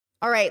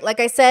All right, like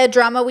I said,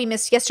 drama we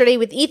missed yesterday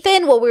with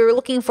Ethan. Well, we were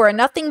looking for a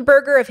nothing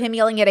burger of him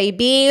yelling at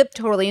AB.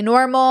 Totally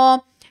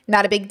normal.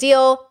 Not a big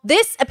deal.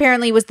 This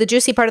apparently was the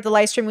juicy part of the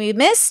live stream we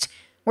missed,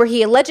 where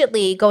he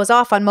allegedly goes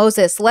off on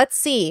Moses. Let's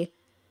see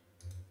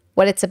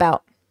what it's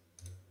about.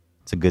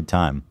 It's a good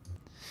time.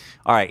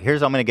 All right, I'm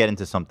going to get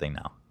into something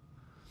now.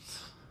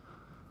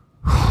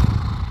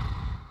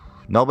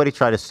 Nobody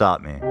try to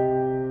stop me.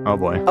 Oh,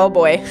 boy. Oh,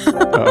 boy.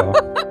 Uh-oh.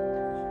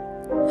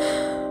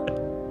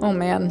 Oh,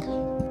 man.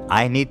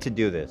 I need to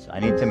do this.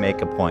 I need to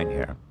make a point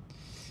here.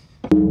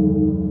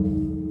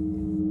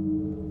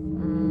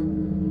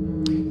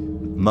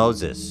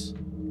 Moses,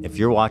 if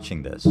you're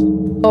watching this,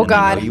 oh,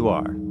 God. I know you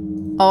are.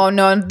 Oh,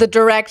 no. The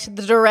direct.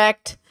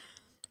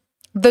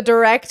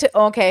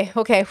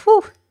 Okay.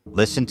 Whew.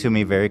 Listen to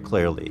me very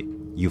clearly,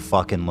 you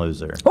fucking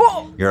loser.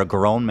 Oh! You're a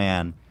grown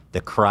man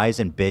that cries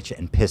and bitch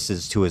and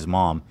pisses to his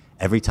mom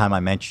every time I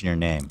mention your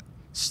name.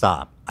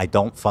 Stop. I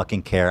don't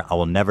fucking care. I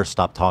will never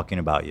stop talking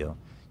about you.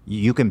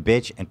 You can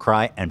bitch and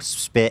cry and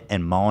spit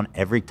and moan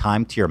every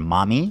time to your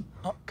mommy,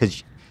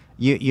 because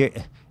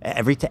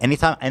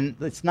anytime, and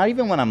it's not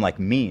even when I'm like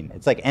mean.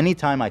 It's like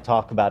anytime I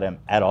talk about him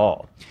at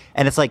all,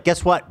 and it's like,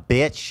 guess what,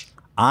 bitch?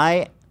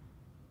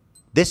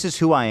 This is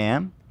who I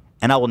am,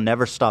 and I will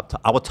never stop.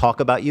 I will talk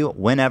about you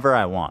whenever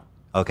I want.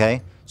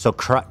 Okay, so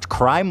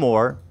cry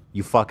more,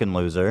 you fucking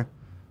loser.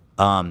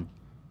 I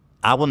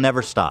will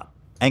never stop.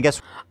 And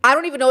guess, I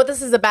don't even know what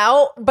this is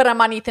about, but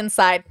I'm on Ethan's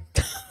side.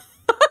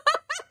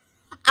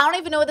 I don't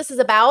even know what this is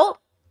about,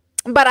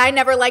 but I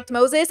never liked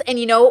Moses. And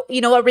you know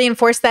what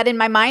reinforced that in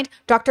my mind?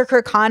 Dr.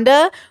 Kirk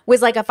Honda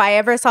was like, if I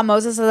ever saw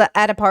Moses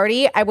at a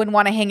party, I wouldn't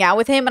want to hang out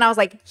with him. And I was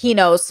like, he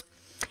knows.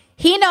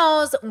 He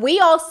knows. We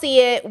all see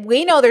it.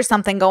 We know there's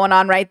something going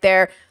on right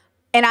there.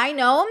 And I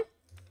know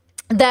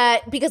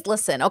that because,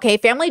 listen, okay,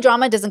 family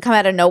drama doesn't come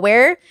out of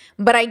nowhere,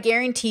 but I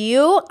guarantee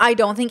you, I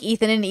don't think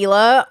Ethan and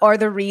Hila are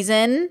the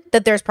reason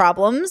that there's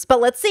problems. But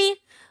let's see.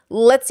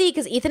 Let's see,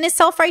 because Ethan is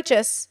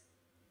self-righteous.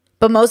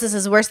 But Moses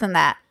is worse than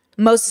that.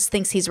 Moses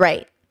thinks he's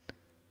right,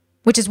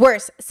 which is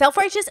worse.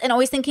 Self-righteous and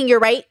always thinking you're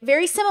right,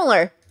 very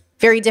similar,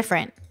 very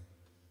different.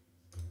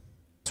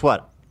 Guess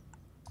what?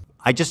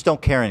 I just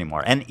don't care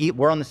anymore. And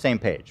we're on the same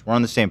page. We're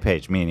on the same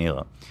page, me and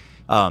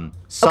Hila.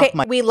 Okay,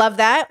 we love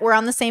that. We're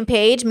on the same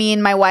page, me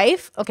and my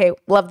wife. Okay,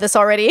 love this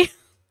already.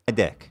 My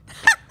dick.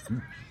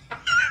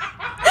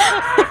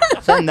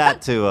 Send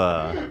that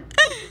to...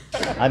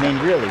 I mean,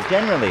 really,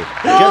 generally,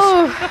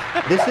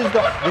 this is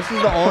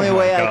the only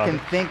way I can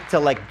think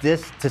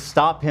to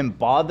stop him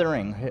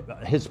bothering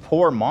his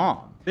poor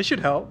mom. This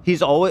should help.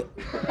 He's always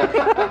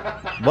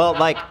well,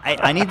 like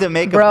I need to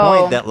make a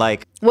point that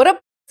like, what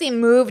a pussy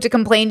move to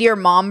complain to your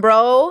mom,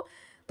 bro.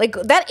 Like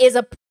that is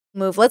a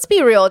move. Let's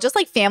be real. Just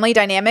like family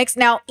dynamics.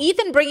 Now,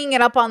 Ethan bringing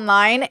it up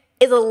online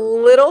is a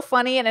little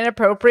funny and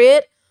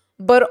inappropriate,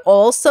 but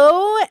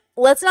also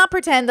let's not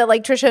pretend that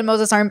like Trisha and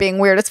Moses aren't being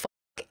weird as fuck.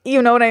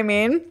 You know what I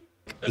mean?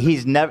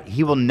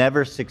 He will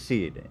never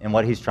succeed in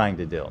what he's trying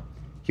to do.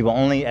 He will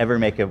only ever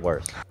make it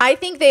worse. I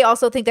think they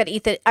also think that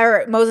Ethan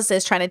or Moses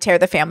is trying to tear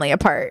the family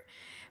apart,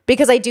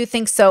 because I do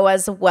think so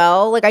as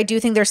well. Like I do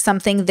think there's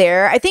something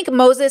there. I think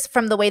Moses,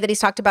 from the way that he's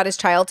talked about his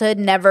childhood,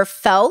 never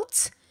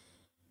felt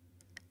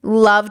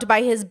loved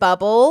by his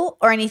bubble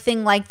or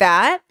anything like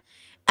that.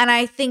 And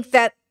I think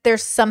that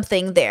there's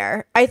something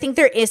there. I think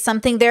there is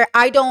something there.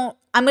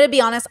 I'm going to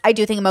be honest. I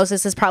do think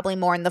Moses is probably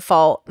more in the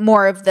fault,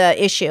 more of the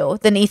issue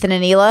than Ethan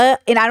and Hila.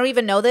 And I don't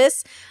even know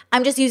this.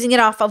 I'm just using it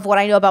off of what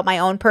I know about my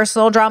own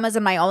personal dramas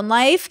in my own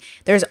life.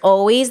 There's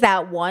always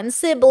that one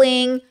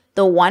sibling,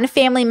 the one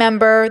family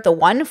member, the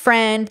one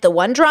friend, the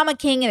one drama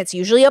king, and it's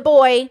usually a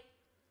boy.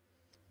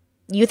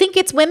 You think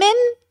it's women?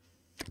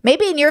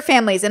 Maybe in your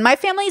families. In my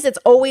families, it's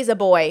always a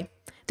boy.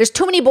 There's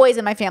too many boys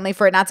in my family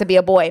for it not to be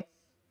a boy.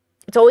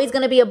 It's always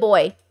going to be a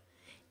boy.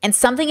 And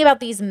something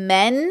about these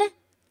men...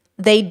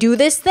 They do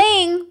this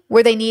thing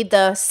where they need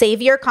the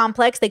savior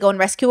complex. They go and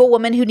rescue a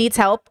woman who needs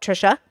help,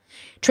 Trisha.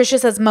 Trisha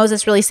says,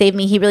 Moses really saved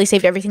me. He really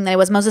saved everything that I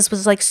was. Moses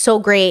was like so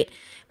great.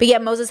 But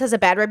yet Moses has a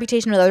bad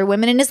reputation with other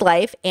women in his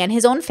life and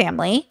his own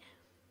family.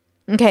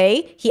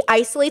 Okay. He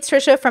isolates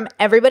Trisha from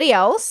everybody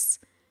else.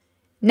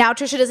 Now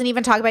Trisha doesn't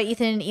even talk about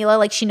Ethan and Hila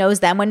like she knows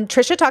them. When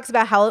Trisha talks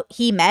about how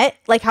he met,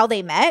 like how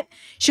they met,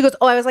 she goes,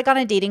 oh, I was like on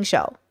a dating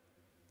show.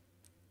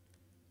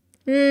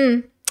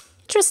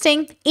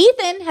 Interesting.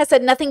 Ethan has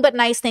said nothing but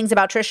nice things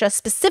about Trisha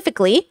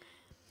specifically,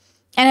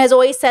 and has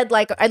always said,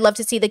 like, I'd love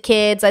to see the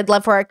kids. I'd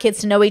love for our kids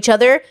to know each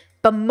other.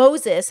 But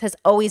Moses has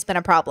always been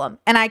a problem.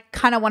 And I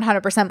kind of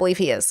 100% believe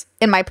he is,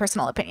 in my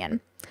personal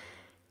opinion.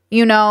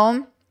 You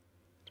know?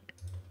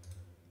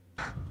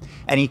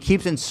 And he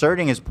keeps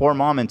inserting his poor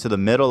mom into the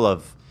middle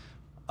of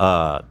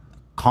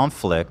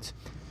conflict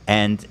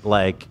and,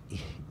 like,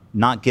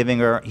 not giving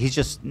her...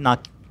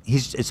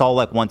 It's all,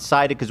 like,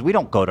 one-sided because we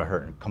don't go to her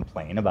and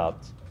complain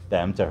about...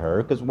 them to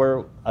her because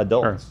we're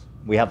adults. Sure.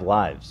 We have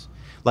lives.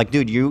 Like,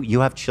 dude, you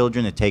have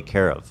children to take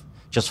care of.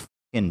 Just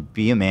fucking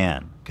be a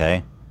man,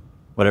 okay?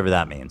 Whatever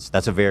that means.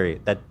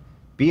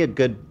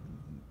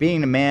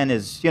 Being a man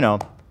is,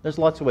 there's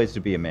lots of ways to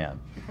be a man.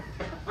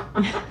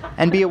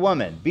 And be a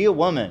woman. Be a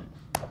woman.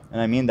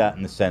 And I mean that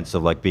in the sense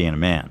of like being a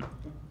man.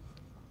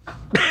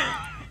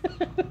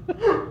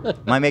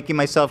 Am I making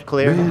myself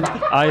clear?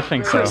 I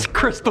think so. It's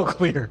crystal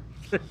clear.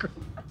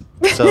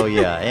 So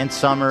yeah, in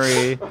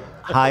summary,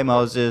 hi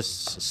Moses,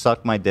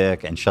 suck my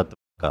dick and shut the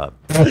fuck up.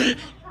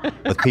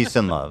 With peace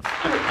and love.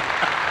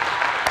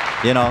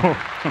 You know?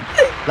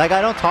 Like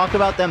I don't talk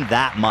about them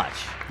that much.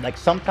 Like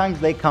sometimes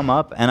they come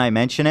up and I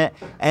mention it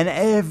and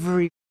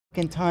every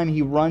fucking time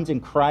he runs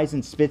and cries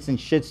and spits and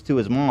shits to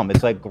his mom.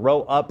 It's like,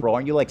 grow up, bro.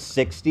 Aren't you like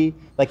 60?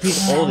 Like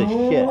he's old as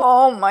shit.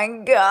 Oh my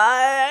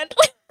God.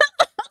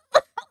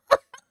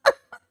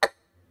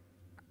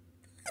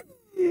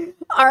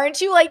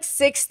 Aren't you like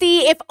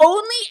 60? If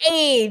only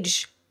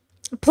age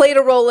played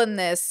a role in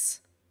this.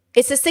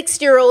 It's the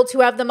 60-year-olds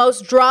who have the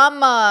most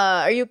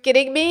drama. Are you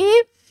kidding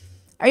me?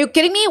 Are you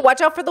kidding me?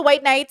 Watch out for the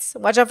white knights.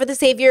 Watch out for the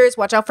saviors.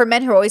 Watch out for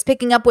men who are always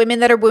picking up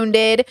women that are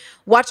wounded.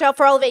 Watch out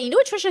for all of it. You know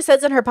what Trisha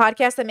says in her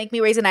podcast that make me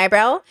raise an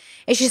eyebrow?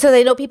 And she says,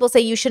 I know people say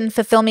you shouldn't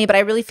fulfill me, but I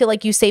really feel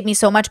like you saved me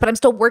so much, but I'm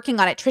still working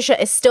on it.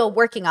 Trisha is still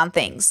working on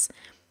things.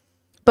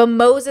 But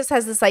Moses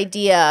has this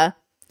idea.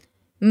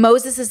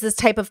 Moses is this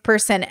type of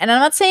person. And I'm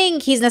not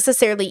saying he's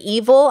necessarily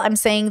evil. I'm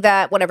saying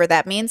that whatever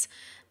that means.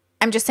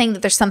 I'm just saying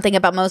that there's something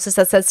about Moses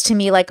that says to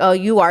me like, oh,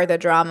 you are the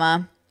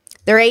drama.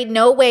 There ain't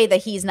no way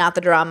that he's not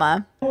the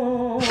drama.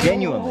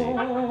 Genuinely.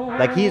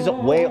 Like he's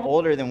way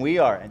older than we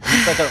are. And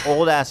he's like an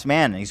old ass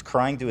man and he's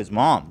crying to his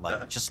mom.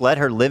 Like, just let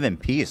her live in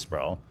peace,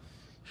 bro.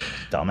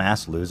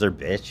 Dumbass loser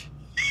bitch.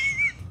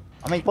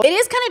 I mean, what? It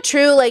is kind of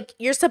true. Like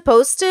you're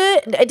supposed to,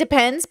 it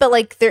depends, but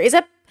like there is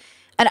an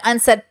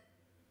unsaid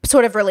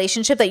sort of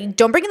relationship that you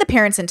don't bring the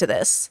parents into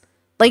this.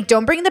 Like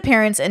don't bring the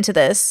parents into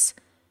this.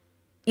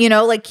 You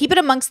know, like keep it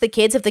amongst the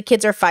kids if the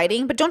kids are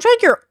fighting, but don't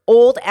drag your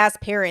old ass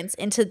parents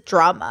into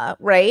drama,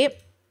 right?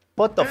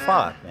 What the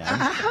fuck,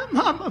 man?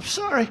 Mom, I'm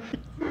sorry.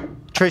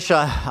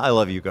 Trisha, I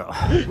love you, girl.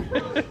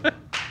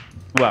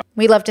 Wow.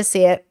 We love to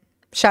see it.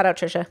 Shout out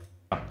Trisha.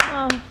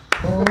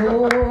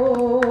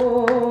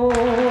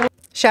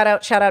 Shout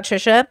out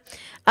Trisha.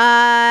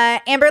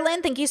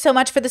 Amberlyn, thank you so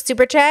much for the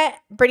super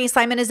chat. Brittany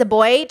Simon is a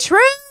boy.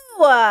 True.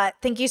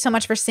 Thank you so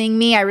much for seeing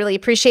me. I really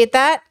appreciate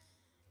that.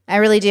 I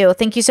really do.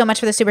 Thank you so much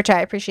for the super chat.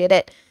 I appreciate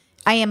it.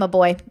 I am a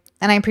boy,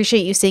 and I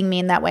appreciate you seeing me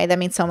in that way. That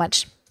means so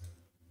much.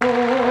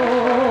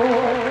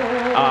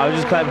 I was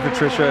just clapping for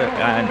Trisha,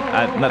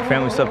 and not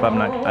family stuff. I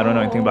don't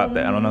know anything about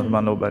that. I don't know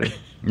about nobody.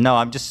 No,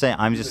 I'm just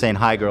saying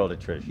hi, girl, to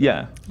Trisha.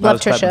 Yeah. Love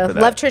Trisha.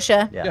 Love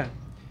Trisha. Yeah.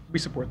 We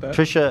support that.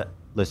 Trisha,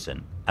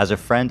 listen. As a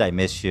friend, I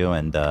miss you,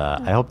 and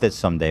I hope that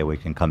someday we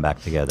can come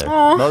back together.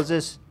 Aww.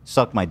 Moses,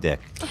 suck my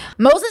dick.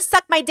 Moses,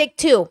 suck my dick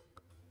too.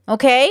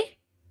 Okay?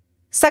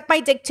 Suck my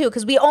dick too,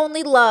 because we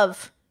only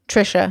love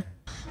Trisha.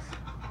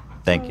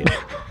 Thank you.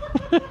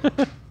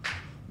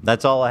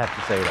 That's all I have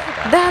to say about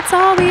that. That's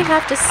all we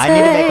have to say. I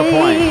need to make a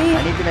point.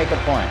 I need to make a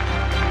point.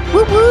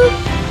 Whoop, whoop.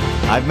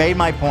 I've made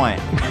my point.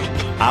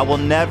 I will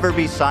never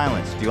be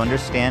silenced. Do you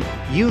understand?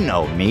 You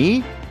know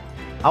me.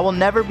 I will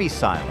never be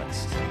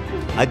silenced.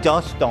 I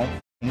just don't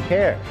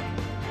care.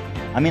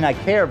 I mean, I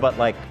care, but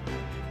like,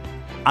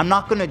 I'm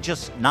not going to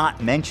just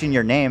not mention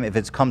your name if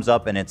it comes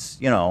up and it's,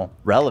 you know,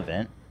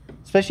 relevant,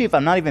 especially if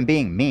I'm not even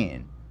being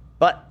mean.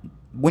 But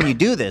when you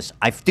do this,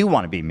 I do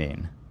want to be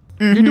mean.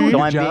 You're doing So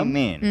your I'm job.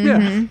 being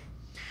mean.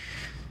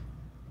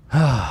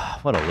 Yeah.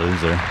 What a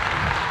loser.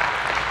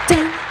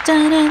 Dun,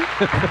 dun, dun,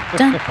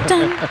 dun,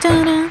 dun,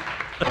 dun, dun.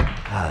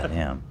 God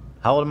damn.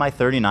 How old am I?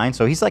 39?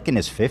 So he's like in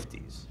his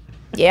 50s.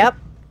 Yep.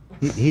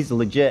 He's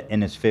legit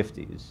in his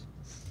 50s.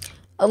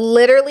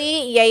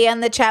 Literally, yeah, in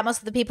the chat, most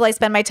of the people I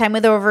spend my time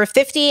with are over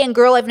 50. And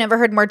girl, I've never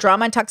heard more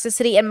drama and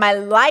toxicity in my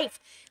life.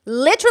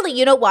 Literally,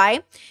 you know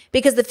why?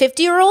 Because the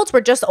 50-year-olds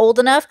were just old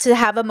enough to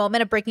have a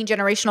moment of breaking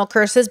generational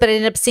curses, but it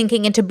ended up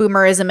sinking into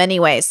boomerism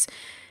anyways.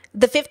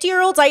 The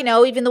 50-year-olds I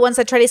know, even the ones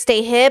that try to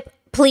stay hip,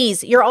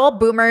 please, you're all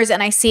boomers,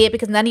 and I see it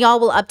because none of y'all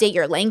will update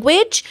your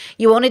language.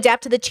 You won't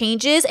adapt to the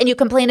changes, and you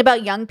complain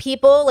about young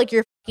people like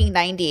you're fucking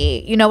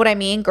 90. You know what I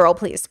mean? Girl,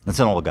 please. That's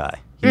an old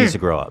guy. He needs to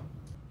grow up.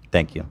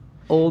 Thank you.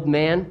 Old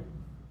man.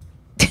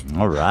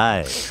 All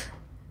right.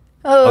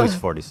 Oh, he's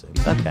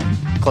 46. Okay.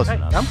 Close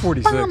enough. I'm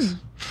 46.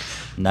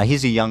 No,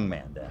 he's a young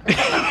man, Dad.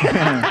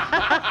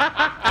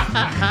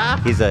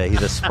 he's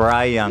a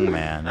spry young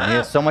man. And he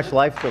has so much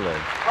life to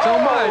live. So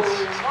much.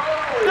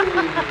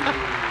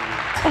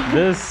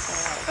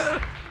 This.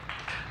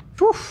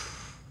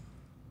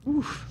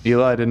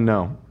 Eli, I didn't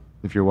know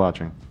if you're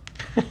watching.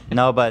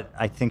 No, but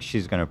I think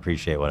she's going to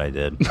appreciate what I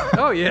did.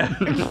 Oh, yeah.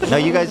 No,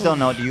 you guys don't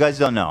know. You guys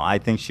don't know. I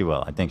think she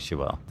will. I think she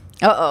will.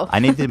 Uh-oh. I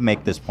need to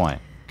make this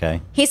point,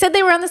 okay? He said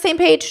they were on the same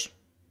page.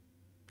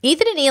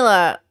 Ethan and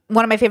Hila,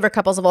 one of my favorite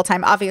couples of all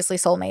time, obviously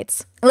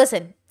soulmates.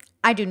 Listen,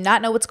 I do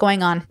not know what's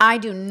going on. I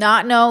do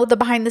not know the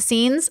behind the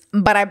scenes,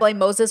 but I blame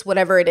Moses,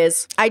 whatever it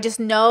is. I just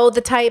know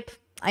the type.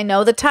 I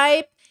know the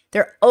type.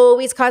 They're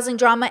always causing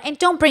drama. And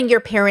don't bring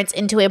your parents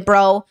into it,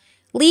 bro.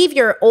 Leave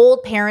your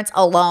old parents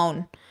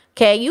alone.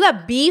 Okay, you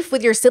have beef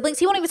with your siblings.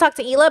 He won't even talk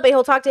to Hila, but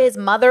he'll talk to his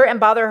mother and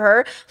bother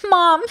her.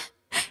 Mom,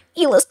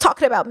 Hila's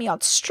talking about me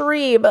on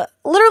stream.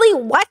 Literally,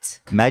 what?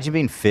 Imagine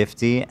being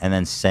 50 and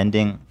then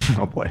sending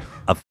Oh boy.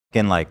 a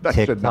fucking like That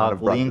should not TikTok have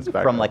brought link this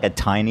back from up. like a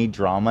tiny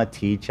drama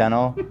T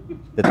channel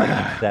that's like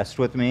obsessed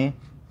with me.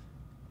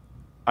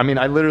 I mean,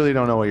 I literally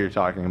don't know what you're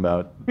talking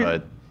about,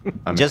 but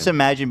I mean, Just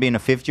imagine being a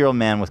 50-year-old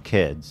man with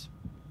kids,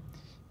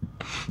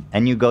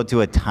 and you go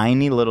to a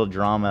tiny little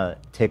drama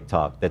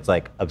TikTok that's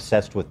like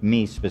obsessed with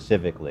me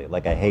specifically,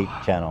 like a hate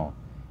channel,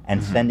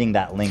 and sending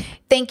that link.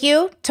 Thank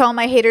you to all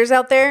my haters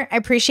out there. I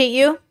appreciate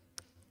you.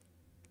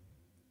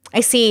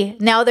 I see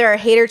now there are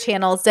hater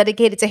channels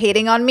dedicated to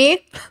hating on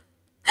me.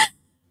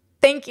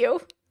 Thank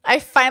you. I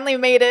finally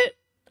made it.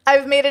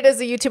 I've made it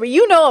as a YouTuber.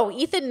 You know,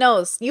 Ethan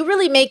knows. You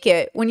really make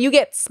it when you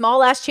get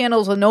small ass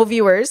channels with no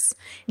viewers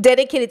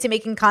dedicated to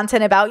making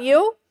content about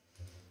you.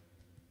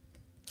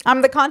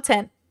 I'm the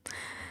content.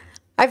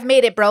 I've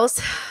made it, bros.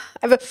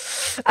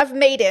 I've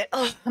made it.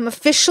 Oh, I'm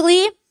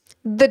officially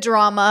the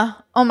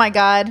drama. Oh my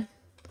God.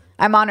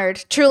 I'm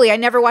honored. Truly, I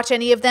never watch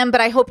any of them, but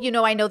I hope you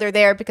know I know they're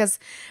there because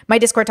my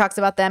Discord talks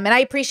about them. And I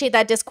appreciate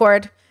that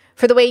Discord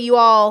for the way you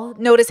all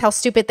notice how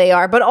stupid they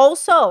are. But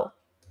also,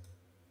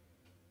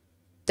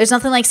 there's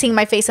nothing like seeing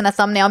my face in a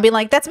thumbnail and being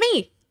like, that's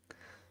me.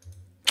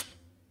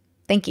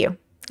 Thank you.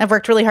 I've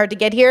worked really hard to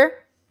get here.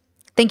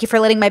 Thank you for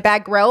letting my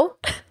bag grow.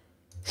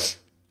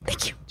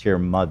 Thank you. To your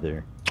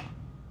mother.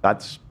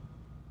 that's.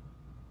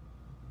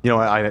 You know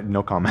what? I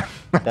no comment.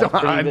 That's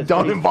I pretty-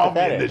 don't pretty involve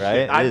me in pathetic, this right?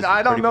 shit. It is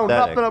I don't pretty know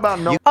pathetic. nothing about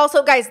no.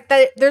 Also, guys,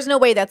 there's no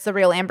way that's the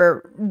real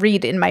Amber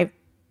Reed in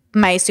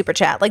my super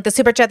chat. Like the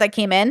super chat that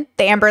came in,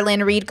 the Amber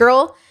Lynn Reed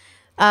girl.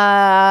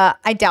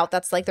 I doubt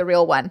that's like the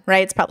real one,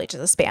 right? It's probably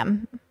just a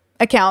spam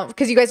account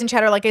because you guys in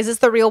chat are like, is this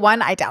the real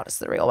one? I doubt it's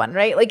the real one,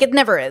 right? Like it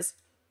never is.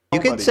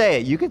 You can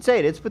say it. You can say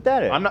it. It's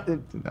pathetic. I'm not.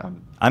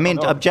 I mean,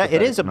 don't know if it's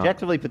it is pathetic or not.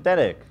 objectively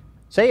pathetic.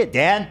 Say it,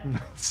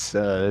 Dan.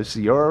 It's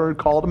your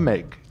call to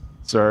make,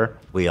 sir.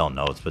 We all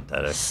know it's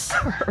pathetic. It's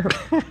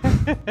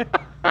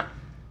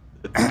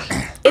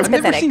I've never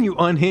pathetic. seen you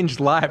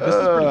unhinged live. This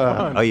is pretty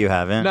fun. Oh, you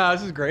haven't? No,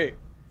 this is great.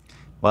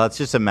 Well, it's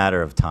just a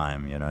matter of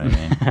time. You know what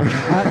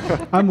I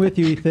mean? I'm with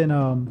you, Ethan.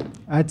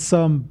 I had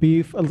some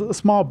beef, a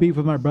small beef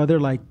with my brother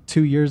like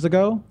 2 years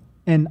ago,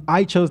 and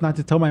I chose not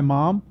to tell my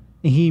mom,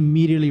 and he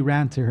immediately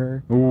ran to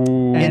her.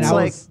 And It's I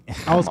like-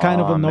 was kind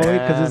of Come on, annoyed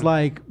because it's man.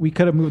 like we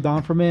could have moved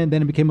on from it, and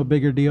then it became a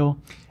bigger deal.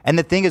 And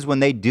the thing is,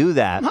 when they do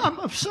that,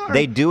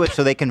 they do it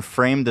so they can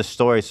frame the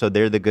story so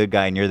they're the good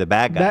guy and you're the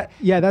bad guy.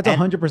 That's And-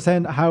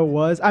 100% how it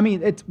was. I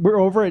mean, we're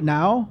over it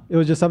now. It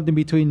was just something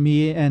between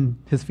me and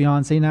his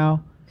fiance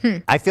now.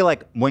 I feel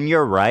like when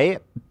you're right,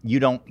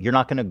 you're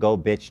not gonna go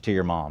bitch to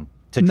your mom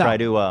to No.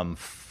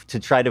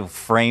 try to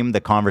frame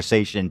the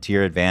conversation to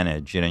your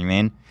advantage. You know what I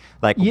mean?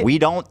 Like Yeah. we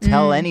don't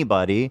tell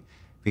anybody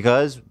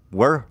because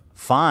we're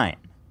fine.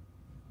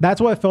 That's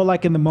what I felt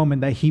like in the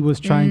moment that he was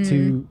trying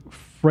to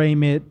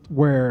frame it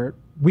where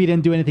we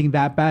didn't do anything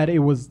that bad. It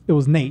was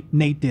Nate.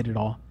 Nate did it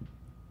all.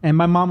 And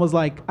my mom was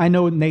like, I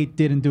know Nate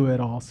didn't do it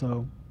all,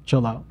 so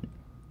chill out.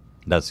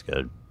 That's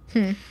good.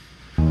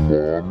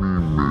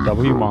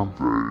 W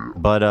mom.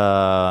 But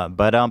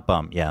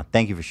yeah.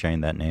 Thank you for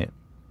sharing that, Nate.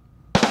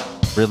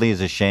 Really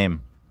is a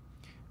shame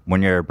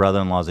when your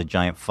brother-in-law is a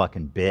giant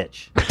fucking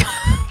bitch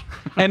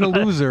And a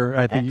loser,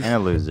 I think. and a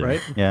loser.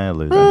 Right? Yeah, a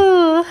loser.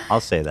 I'll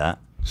say that.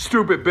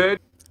 Stupid bitch.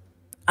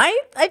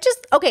 I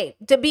just, okay,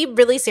 to be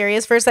really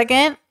serious for a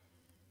second.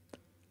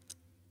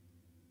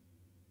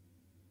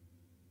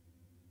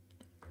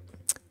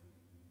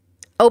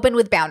 Open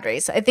with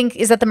boundaries. I think,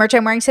 is that the merch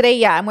I'm wearing today?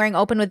 Yeah, I'm wearing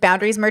open with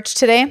boundaries merch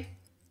today.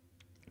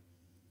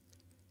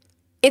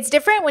 It's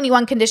different when you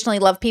unconditionally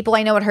love people.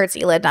 I know it hurts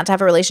Elid not to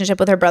have a relationship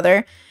with her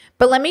brother.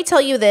 But let me tell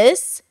you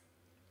this.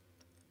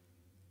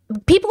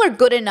 People are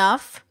good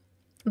enough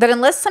that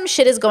unless some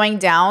shit is going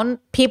down,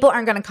 people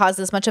aren't going to cause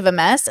this much of a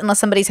mess unless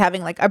somebody's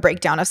having like a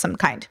breakdown of some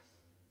kind.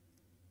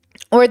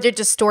 Or they're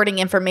distorting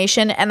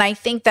information. And I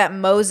think that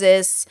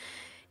Moses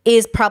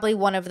is probably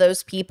one of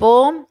those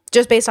people,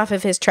 just based off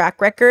of his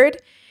track record.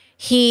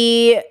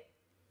 He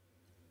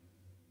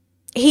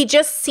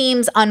just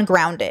seems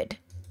ungrounded.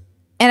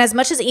 And as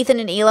much as Ethan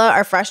and Hila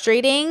are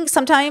frustrating,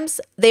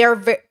 sometimes they're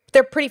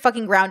pretty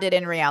fucking grounded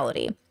in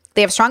reality.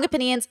 They have strong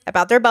opinions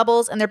about their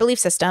bubbles and their belief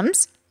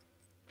systems.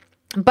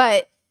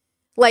 But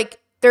like,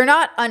 they're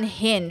not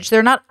unhinged.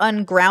 They're not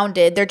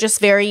ungrounded. They're just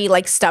very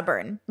like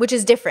stubborn, which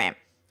is different.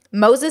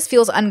 Moses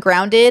feels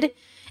ungrounded.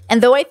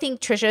 And though I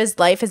think Trisha's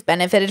life has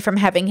benefited from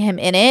having him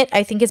in it,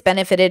 I think it's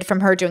benefited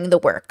from her doing the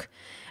work.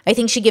 I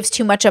think she gives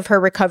too much of her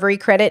recovery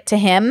credit to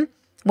him,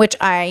 which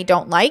I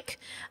don't like.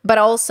 But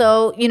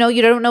also, you know,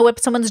 you don't know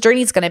what someone's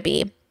journey is going to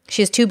be.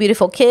 She has 2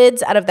 beautiful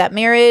kids out of that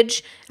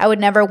marriage. I would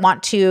never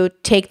want to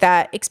take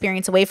that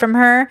experience away from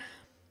her.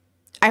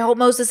 I hope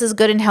Moses is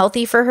good and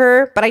healthy for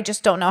her, but I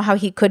just don't know how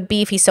he could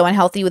be if he's so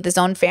unhealthy with his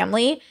own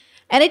family.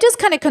 And it does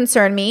kind of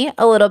concern me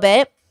a little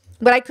bit,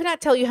 but I could not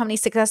tell you how many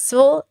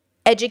successful,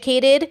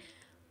 educated,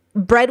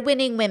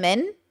 breadwinning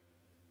women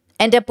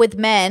end up with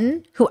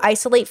men who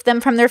isolate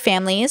them from their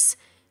families,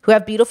 who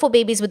have beautiful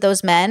babies with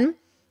those men,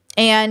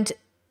 and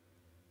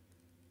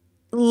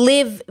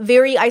live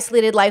very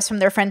isolated lives from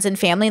their friends and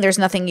family. And there's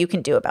nothing you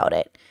can do about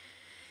it.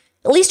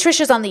 At least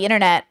Trisha's on the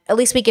internet. At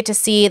least we get to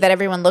see that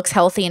everyone looks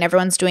healthy and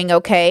everyone's doing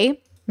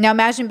okay. Now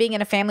imagine being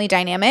in a family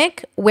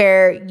dynamic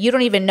where you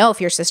don't even know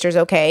if your sister's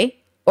okay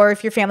or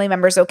if your family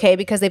member's okay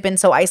because they've been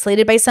so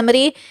isolated by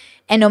somebody.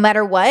 And no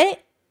matter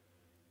what,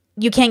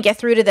 you can't get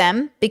through to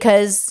them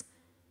because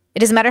it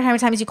doesn't matter how many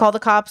times you call the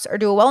cops or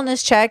do a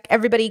wellness check.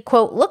 Everybody,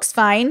 quote, looks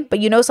fine, but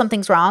you know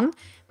something's wrong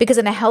because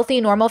in a healthy,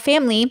 normal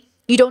family,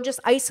 you don't just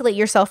isolate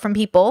yourself from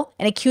people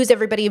and accuse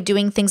everybody of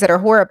doing things that are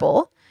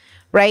horrible,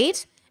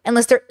 right?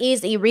 Unless there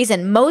is a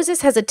reason.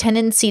 Moses has a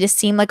tendency to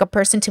seem like a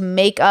person to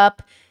make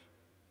up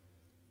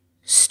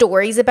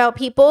stories about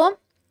people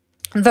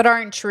that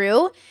aren't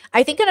true.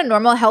 I think in a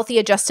normal, healthy,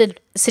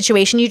 adjusted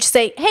situation, you just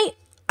say, hey,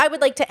 I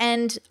would like to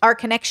end our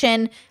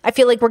connection. I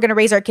feel like we're going to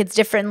raise our kids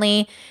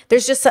differently.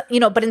 There's just,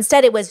 but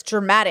instead it was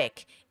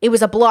dramatic. It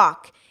was a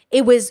block.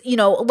 It was,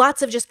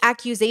 lots of just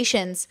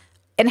accusations.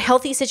 In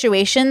healthy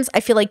situations, I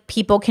feel like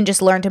people can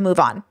just learn to move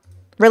on.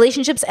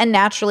 Relationships end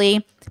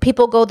naturally.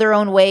 People go their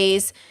own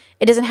ways.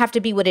 It doesn't have to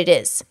be what it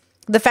is.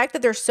 The fact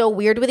that they're so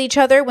weird with each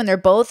other when they're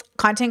both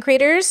content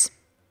creators,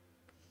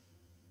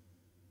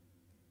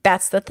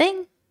 that's the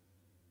thing.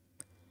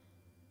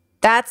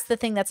 That's the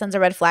thing that sends a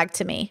red flag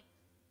to me.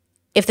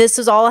 If this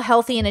is all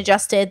healthy and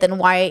adjusted, then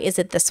why is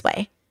it this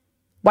way?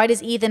 Why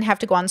does Ethan have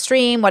to go on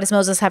stream? Why does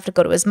Moses have to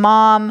go to his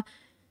mom?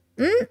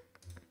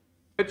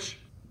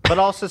 But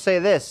also say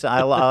this.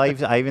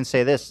 I even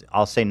say this.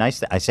 I'll say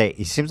nice. I say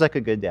he seems like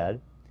a good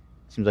dad.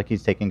 Seems like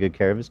he's taking good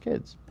care of his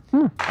kids.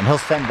 And he'll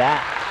send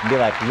that and be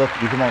like, look,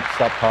 you won't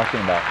stop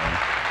talking about me.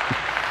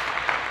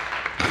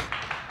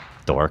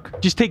 Dork.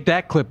 Just take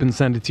that clip and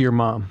send it to your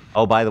mom.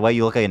 Oh, by the way,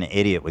 you look like an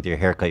idiot with your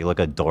haircut. You look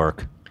like a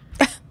dork.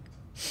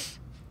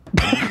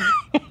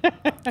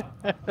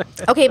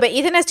 Okay, but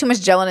Ethan has too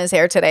much gel in his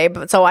hair today.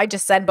 So I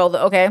just said both.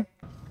 Okay.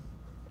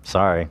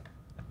 Sorry.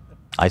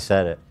 I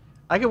said it.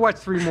 I could watch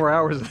 3 more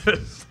hours of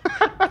this.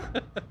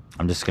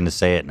 I'm just going to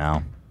say it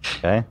now.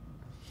 Okay?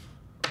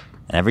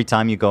 And every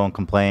time you go and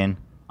complain,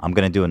 I'm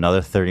going to do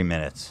another 30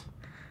 minutes.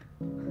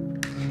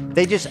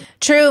 They just...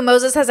 True.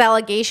 Moses has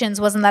allegations.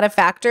 Wasn't that a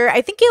factor?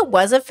 I think it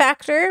was a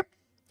factor.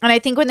 And I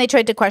think when they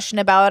tried to question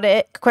him about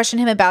it,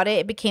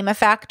 it became a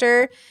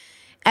factor.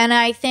 And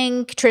I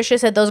think Trisha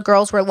said those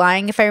girls were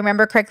lying. If I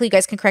remember correctly, you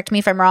guys can correct me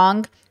if I'm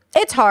wrong.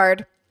 It's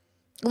hard.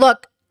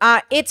 Look,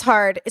 it's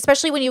hard,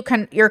 especially when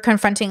you're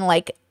confronting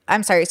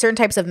certain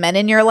types of men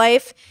in your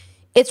life.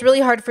 It's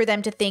really hard for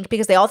them to think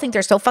because they all think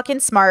they're so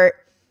fucking smart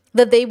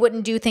that they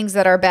wouldn't do things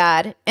that are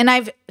bad.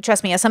 And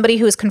trust me, as somebody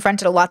who has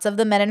confronted lots of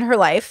the men in her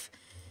life,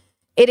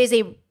 it is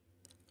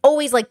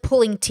always like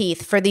pulling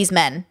teeth for these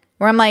men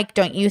where I'm like,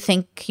 don't you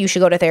think you should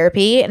go to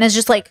therapy? And it's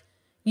just like,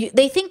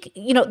 they think,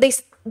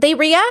 they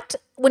react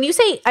when you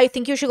say, I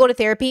think you should go to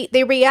therapy.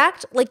 They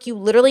react like you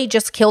literally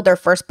just killed their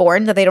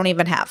firstborn that they don't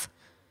even have.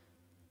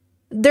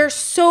 They're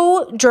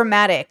so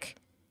dramatic.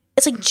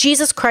 It's like,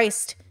 Jesus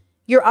Christ,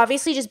 you're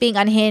obviously just being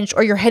unhinged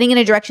or you're heading in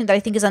a direction that I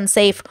think is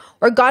unsafe.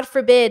 Or God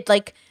forbid,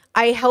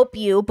 I help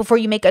you before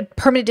you make a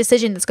permanent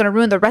decision that's going to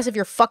ruin the rest of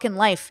your fucking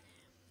life.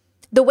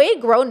 The way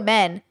grown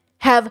men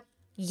have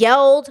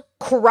yelled,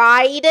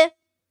 cried.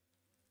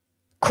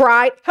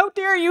 How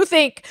dare you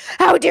think?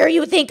 How dare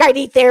you think I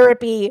need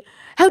therapy?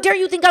 How dare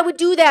you think I would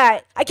do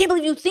that? I can't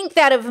believe you think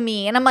that of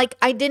me. And I'm like,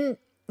 I didn't,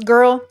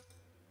 girl.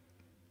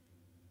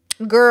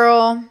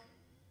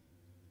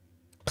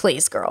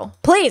 Please, girl.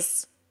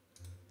 Please.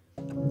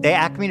 They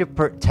asked me to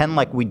pretend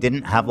like we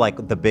didn't have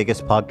the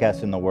biggest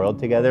podcast in the world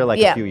together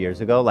a few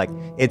years ago.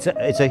 It's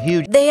a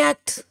huge They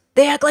act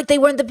like they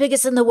weren't the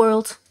biggest in the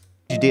world.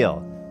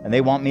 deal. And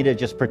they want me to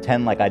just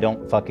pretend like I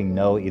don't fucking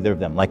know either of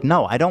them.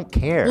 No, I don't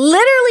care.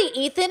 Literally,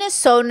 Ethan is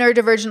so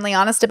neurodivergently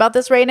honest about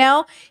this right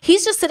now.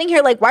 He's just sitting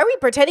here why are we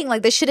pretending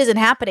like this shit isn't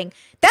happening?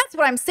 That's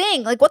what I'm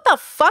saying. What the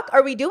fuck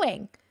are we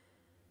doing?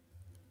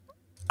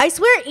 I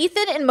swear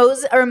Ethan and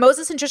Moses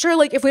and Trisha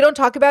are if we don't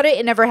talk about it,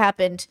 it never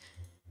happened.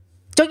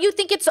 Don't you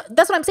think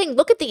that's what I'm saying?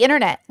 Look at the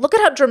internet. Look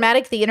at how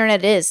dramatic the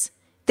internet is.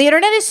 The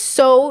internet is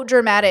so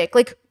dramatic.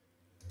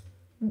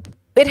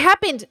 It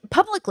happened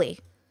publicly.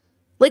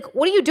 What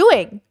are you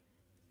doing?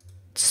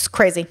 It's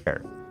crazy.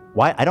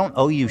 Why? I don't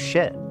owe you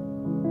shit.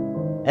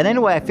 And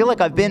anyway, I feel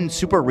like I've been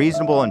super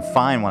reasonable and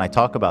fine when I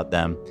talk about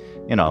them,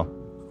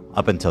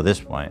 up until this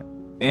point.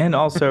 And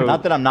also...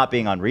 Not that I'm not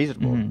being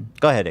unreasonable.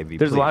 Go ahead, AB,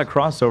 There's please. a lot of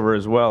crossover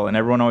as well, and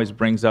everyone always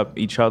brings up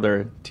each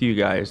other to you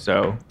guys,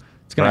 so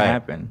it's going to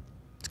happen.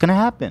 It's going to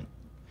happen.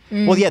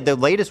 Well, yeah, the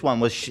latest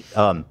one was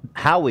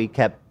Howie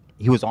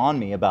he was on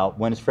me about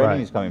when is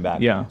Freddie was coming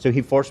back. Yeah. So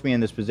he forced me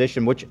in this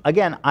position, which,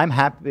 again, I'm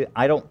happy.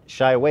 I don't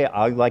shy away.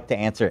 I like to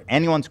answer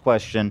anyone's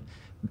question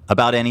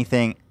about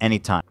anything,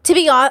 anytime. To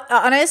be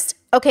honest,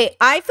 okay,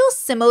 I feel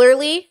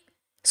similarly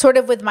sort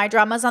of with my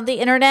dramas on the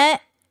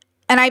internet.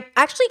 And I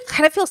actually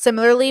kind of feel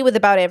similarly with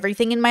about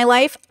everything in my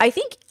life. I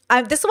think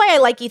this is why I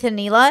like Ethan and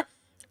Neela.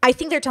 I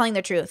think they're telling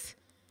the truth.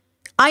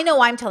 I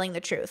know I'm telling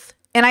the truth.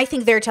 And I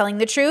think they're telling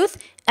the truth.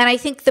 And I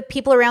think the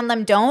people around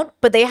them don't,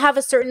 but they have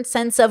a certain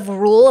sense of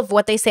rule of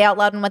what they say out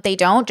loud and what they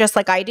don't, just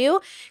like I do.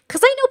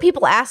 Because I know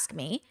people ask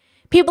me.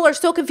 People are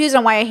so confused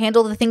on why I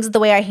handle the things the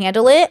way I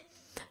handle it.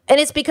 And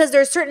it's because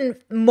there's certain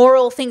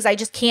moral things I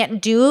just can't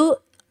do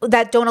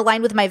that don't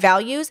align with my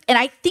values. And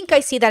I think I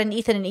see that in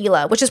Ethan and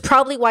Hila, which is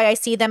probably why I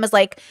see them as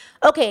like,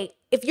 okay,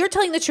 if you're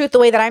telling the truth the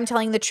way that I'm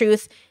telling the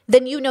truth,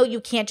 then you know you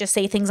can't just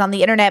say things on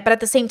the internet. But at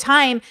the same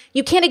time,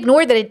 you can't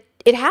ignore that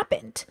it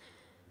happened.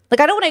 Like,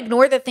 I don't want to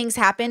ignore that things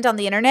happened on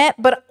the internet,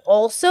 but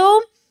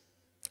also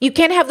you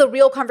can't have the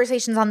real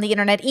conversations on the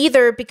internet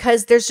either,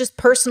 because there's just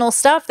personal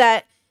stuff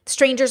that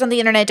strangers on the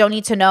internet don't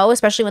need to know,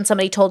 especially when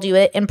somebody told you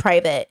it in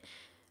private.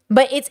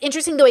 But it's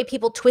interesting the way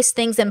people twist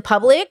things in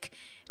public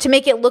to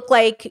make it look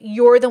like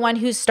you're the one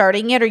who's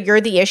starting it or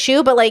you're the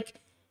issue. But like,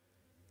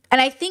 and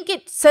I think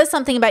it says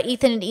something about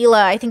Ethan and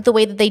Hila. I think the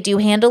way that they do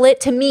handle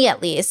it, to me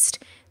at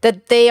least,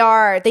 that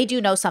they do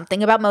know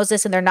something about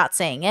Moses and they're not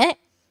saying it.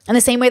 In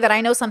the same way that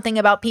I know something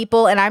about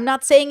people and I'm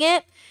not saying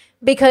it,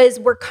 because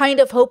we're kind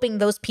of hoping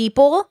those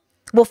people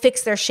will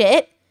fix their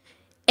shit.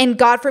 And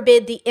God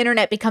forbid the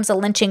internet becomes a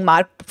lynching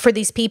mob for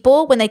these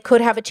people when they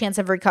could have a chance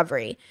of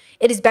recovery.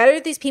 It is better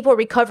that these people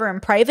recover in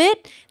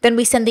private than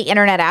we send the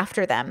internet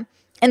after them.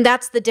 And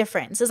that's the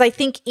difference, is I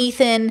think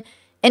Ethan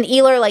and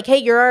Hila are like, hey,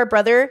 you're our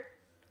brother.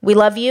 We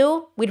love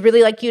you. We'd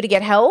really like you to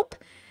get help.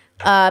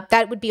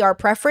 That would be our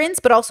preference.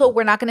 But also,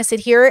 we're not going to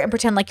sit here and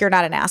pretend like you're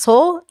not an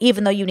asshole,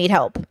 even though you need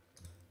help.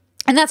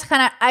 And that's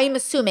kind of, I'm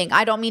assuming,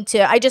 I don't mean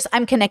to,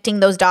 I'm connecting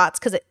those dots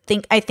because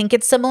I think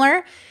it's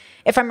similar.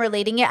 If I'm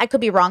relating it, I could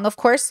be wrong, of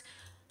course,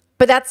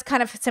 but that's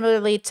kind of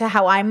similarly to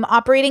how I'm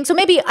operating. So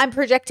maybe I'm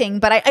projecting,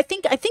 but I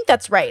think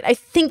that's right. I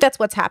think that's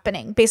what's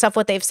happening based off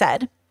what they've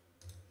said.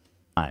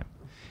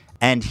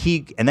 And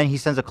then he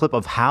sends a clip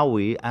of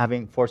Howie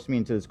having forced me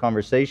into this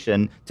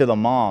conversation to the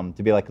mom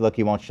to be like, look,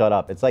 he won't shut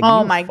up. It's like,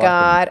 oh my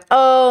God.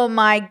 Oh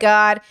my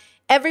God.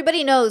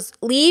 Everybody knows,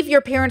 leave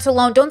your parents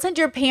alone. Don't send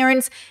your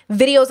parents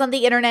videos on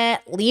the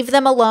internet. Leave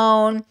them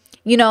alone.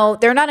 You know,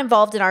 they're not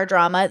involved in our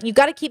drama. You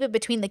got to keep it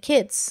between the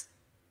kids.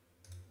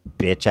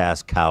 Bitch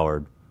ass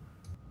coward.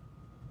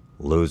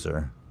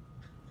 Loser.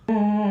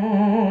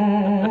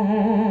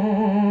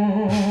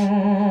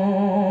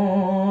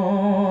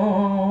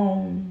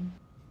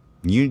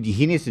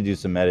 He needs to do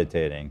some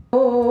meditating.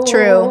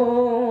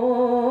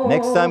 True.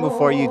 Next time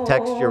before you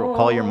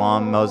call your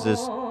mom, Moses,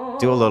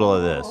 do a little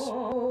of this.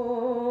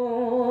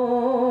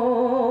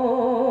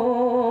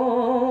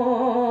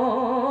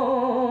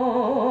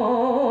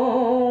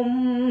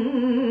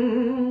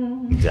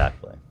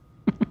 Exactly.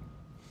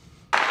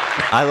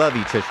 I love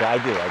you, Trisha. I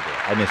do.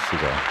 I miss you,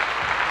 girl.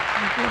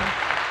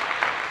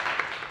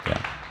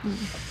 Yeah.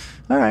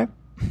 All right.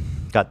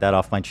 Got that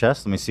off my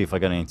chest. Let me see if I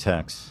got any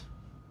texts.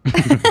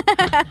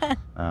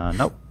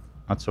 Nope.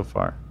 Not so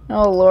far.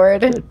 Oh,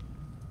 Lord.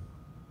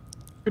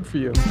 Good for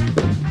you.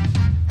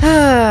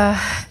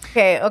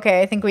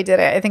 Okay. I think we did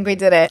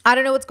it. I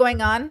don't know what's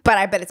going on, but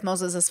I bet it's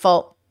Moses'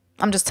 fault.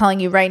 I'm just telling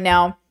you right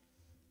now.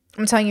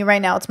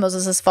 It's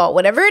Moses' fault.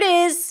 Whatever it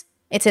is,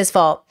 it's his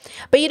fault.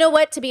 But you know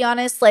what? To be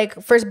honest,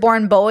 like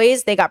firstborn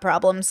boys, they got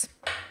problems.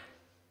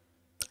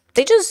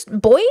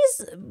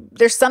 Boys,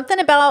 there's something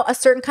about a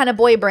certain kind of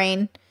boy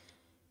brain.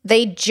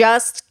 They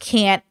just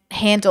can't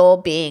handle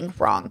being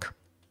wrong.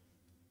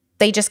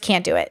 They just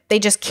can't do it. They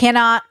just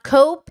cannot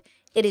cope.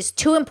 It is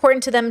too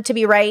important to them to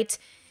be right.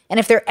 And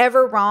if they're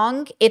ever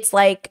wrong, it's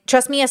like,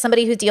 trust me, as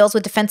somebody who deals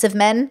with defensive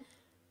men,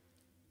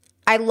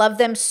 I love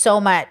them so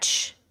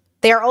much.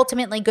 They are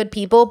ultimately good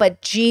people,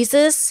 but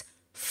Jesus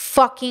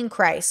fucking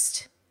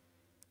Christ.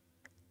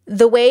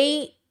 The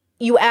way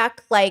you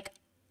act like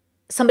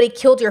somebody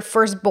killed your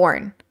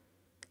firstborn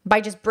by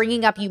just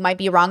bringing up you might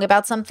be wrong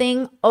about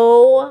something.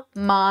 Oh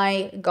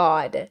my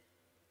God.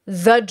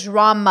 The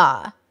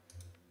drama.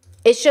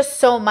 It's just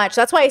so much.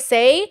 That's why I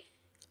say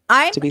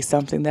I'm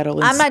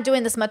not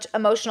doing this much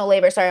emotional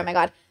labor. Sorry, oh my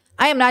God.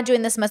 I am not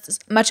doing this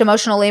much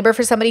emotional labor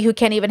for somebody who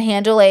can't even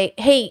handle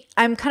hey,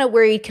 I'm kind of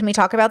worried. Can we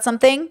talk about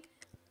something?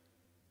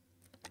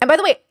 And by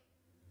the way,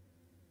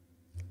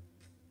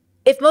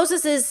 if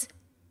Moses is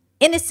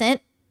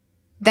innocent,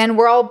 then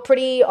we're all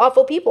pretty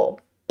awful people.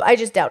 But I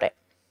just doubt it.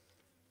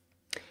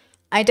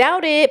 I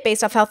doubt it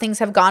based off how things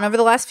have gone over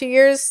the last few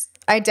years.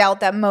 I doubt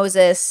that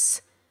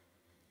Moses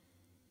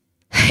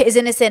is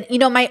innocent. You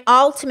know, my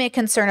ultimate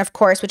concern, of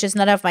course, which is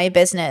none of my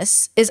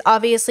business, is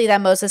obviously that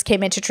Moses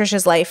came into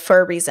Trisha's life for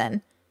a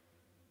reason.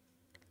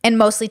 And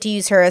mostly to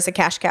use her as a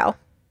cash cow,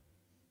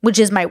 which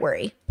is my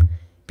worry.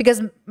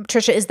 Because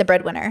Trisha is the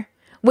breadwinner.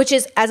 Which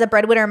is, as a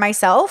breadwinner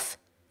myself,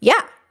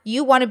 yeah,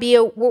 you want to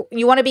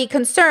be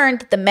concerned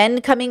that the men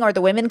coming or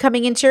the women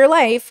coming into your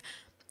life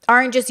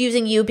aren't just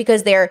using you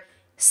because they're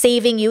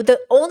saving you.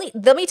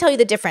 Let me tell you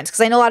the difference,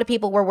 because I know a lot of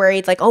people were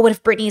worried, like, oh, what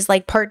if Brittany's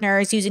like partner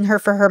is using her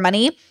for her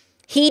money?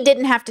 He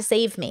didn't have to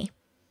save me.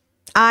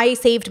 I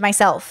saved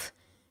myself.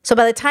 So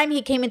by the time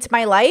he came into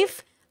my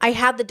life, I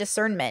had the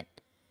discernment.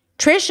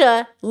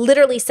 Trisha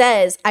literally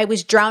says I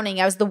was drowning.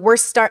 I was the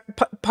worst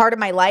part of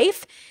my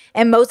life.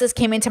 And Moses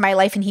came into my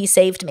life and he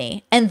saved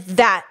me. And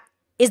that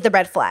is the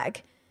red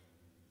flag.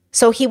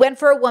 So he went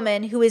for a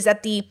woman who is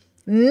at the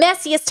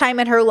messiest time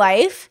in her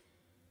life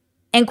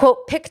and,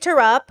 quote, picked her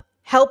up,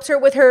 helped her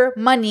with her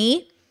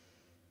money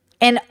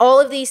and all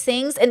of these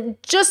things. And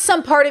just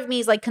some part of me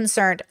is like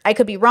concerned. I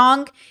could be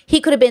wrong. He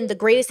could have been the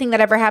greatest thing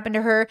that ever happened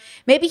to her.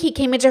 Maybe he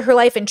came into her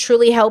life and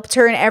truly helped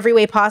her in every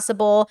way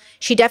possible.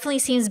 She definitely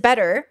seems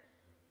better.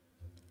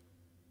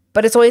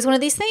 But it's always one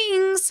of these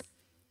things.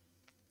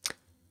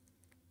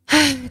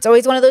 It's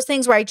always one of those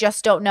things where I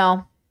just don't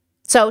know.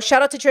 So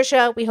shout out to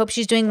Trisha. We hope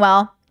she's doing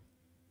well.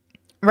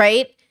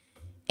 Right?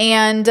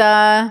 And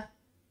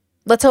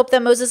let's hope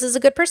that Moses is a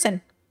good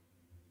person.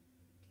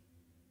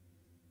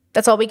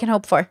 That's all we can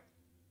hope for.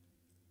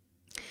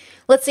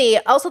 Let's see.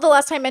 Also, the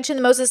last time I mentioned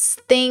the Moses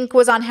thing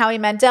was on Howie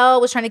Mandel,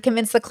 was trying to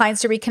convince the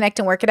clients to reconnect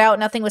and work it out.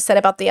 Nothing was said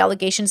about the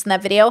allegations in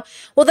that video.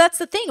 Well, that's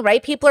the thing,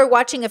 right? People are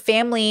watching a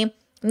family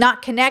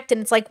not connect,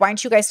 and it's like, why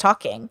aren't you guys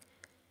talking?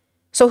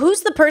 So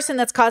who's the person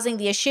that's causing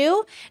the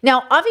issue?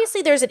 Now,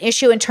 obviously, there's an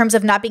issue in terms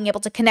of not being able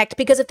to connect,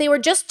 because if they were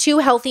just two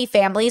healthy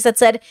families that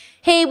said,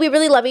 hey, we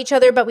really love each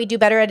other, but we do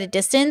better at a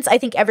distance, I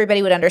think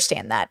everybody would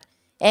understand that.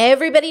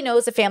 Everybody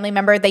knows a family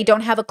member they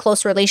don't have a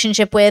close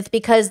relationship with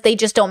because they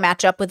just don't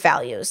match up with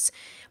values.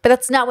 But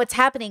that's not what's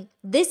happening.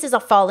 This is a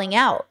falling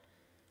out.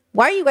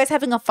 Why are you guys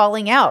having a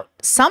falling out?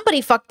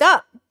 Somebody fucked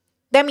up.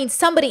 That means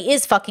somebody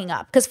is fucking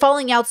up, because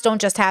falling outs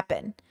don't just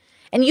happen.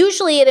 And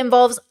usually it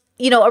involves,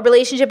 you know, a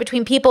relationship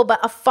between people, but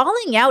a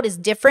falling out is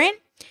different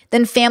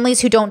than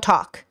families who don't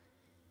talk.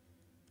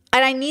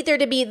 And I need there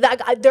to be,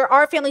 there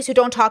are families who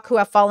don't talk who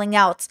have falling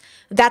outs.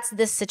 That's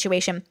this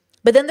situation.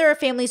 But then there are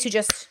families who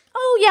just,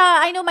 oh yeah,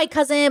 I know my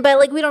cousin, but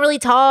like we don't really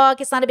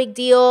talk. It's not a big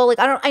deal. Like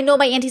I know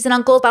my aunties and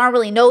uncles, but I don't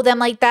really know them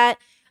like that.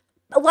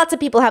 Lots of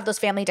people have those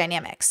family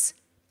dynamics,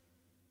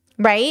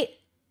 right?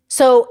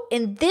 So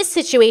in this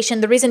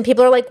situation, the reason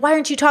people are like, why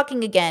aren't you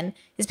talking again?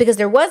 Is because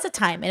there was a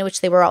time in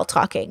which they were all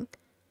talking.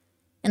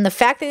 And the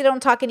fact that they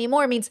don't talk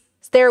anymore means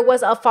there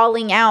was a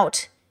falling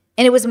out.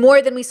 And it was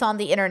more than we saw on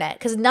the internet,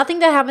 because nothing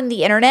that happened on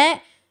the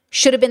internet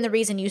should have been the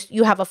reason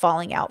you have a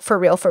falling out. For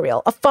real, for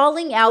real. A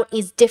falling out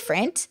is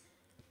different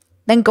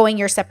than going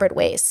your separate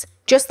ways.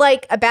 Just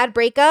like a bad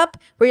breakup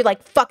where you're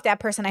like, fuck that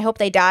person, I hope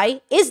they die,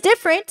 is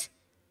different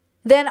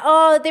than,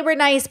 oh, they were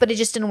nice, but it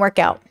just didn't work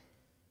out.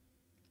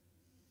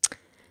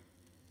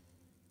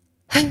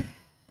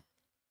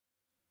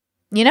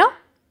 You know?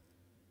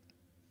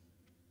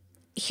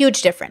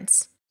 Huge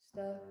difference.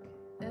 Stuck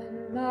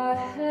in my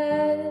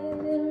head,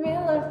 in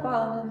real life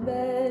while I'm in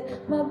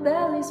bed, my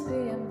belly's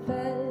being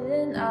fed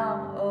and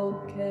I'm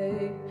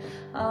okay.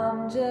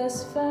 I'm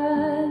just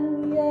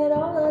fine, yet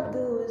all I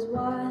do is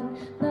whine.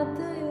 Not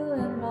to you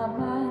in my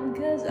mind,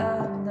 cause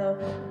I know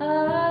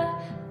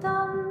I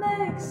don't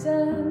make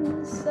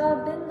sense.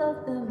 I've been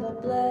nothing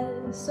but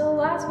blessed, so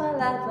why's my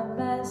life a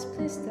mess?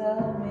 Please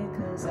tell me,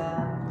 cause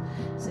I'm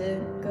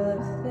sick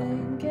of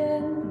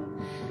thinking.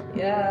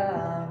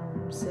 Yeah,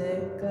 I'm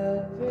sick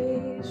of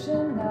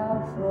reaching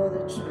out for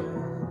the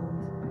truth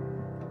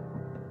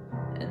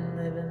and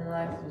living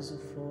life as a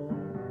fool.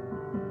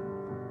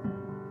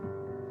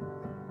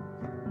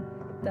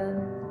 Dun,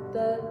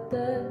 dun,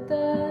 dun,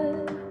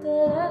 dun.